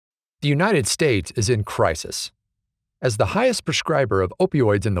The United States is in crisis. As the highest prescriber of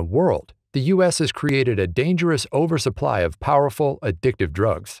opioids in the world, the U.S. has created a dangerous oversupply of powerful, addictive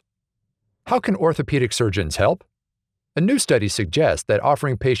drugs. How can orthopedic surgeons help? A new study suggests that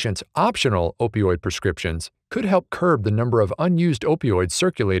offering patients optional opioid prescriptions could help curb the number of unused opioids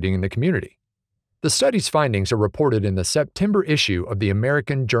circulating in the community. The study's findings are reported in the September issue of the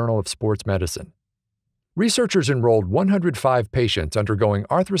American Journal of Sports Medicine. Researchers enrolled 105 patients undergoing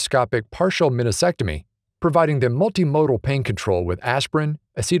arthroscopic partial meniscectomy, providing them multimodal pain control with aspirin,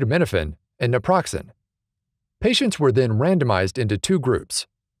 acetaminophen, and naproxen. Patients were then randomized into two groups.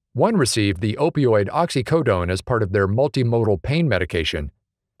 One received the opioid oxycodone as part of their multimodal pain medication.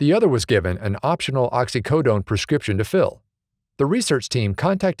 The other was given an optional oxycodone prescription to fill. The research team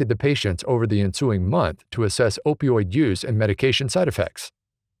contacted the patients over the ensuing month to assess opioid use and medication side effects.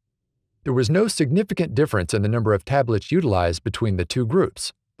 There was no significant difference in the number of tablets utilized between the two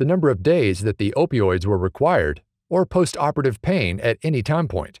groups, the number of days that the opioids were required, or postoperative pain at any time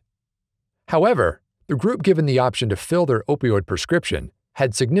point. However, the group given the option to fill their opioid prescription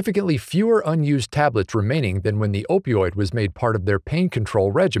had significantly fewer unused tablets remaining than when the opioid was made part of their pain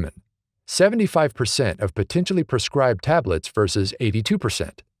control regimen, 75% of potentially prescribed tablets versus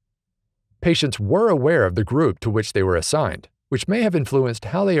 82%. Patients were aware of the group to which they were assigned, which may have influenced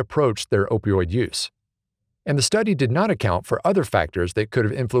how they approached their opioid use. And the study did not account for other factors that could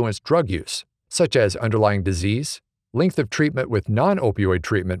have influenced drug use, such as underlying disease, length of treatment with non-opioid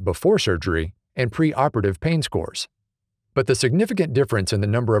treatment before surgery, and preoperative pain scores. But the significant difference in the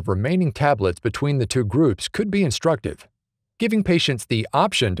number of remaining tablets between the two groups could be instructive. Giving patients the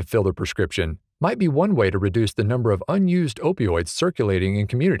option to fill their prescription might be one way to reduce the number of unused opioids circulating in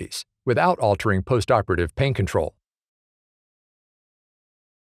communities without altering postoperative pain control.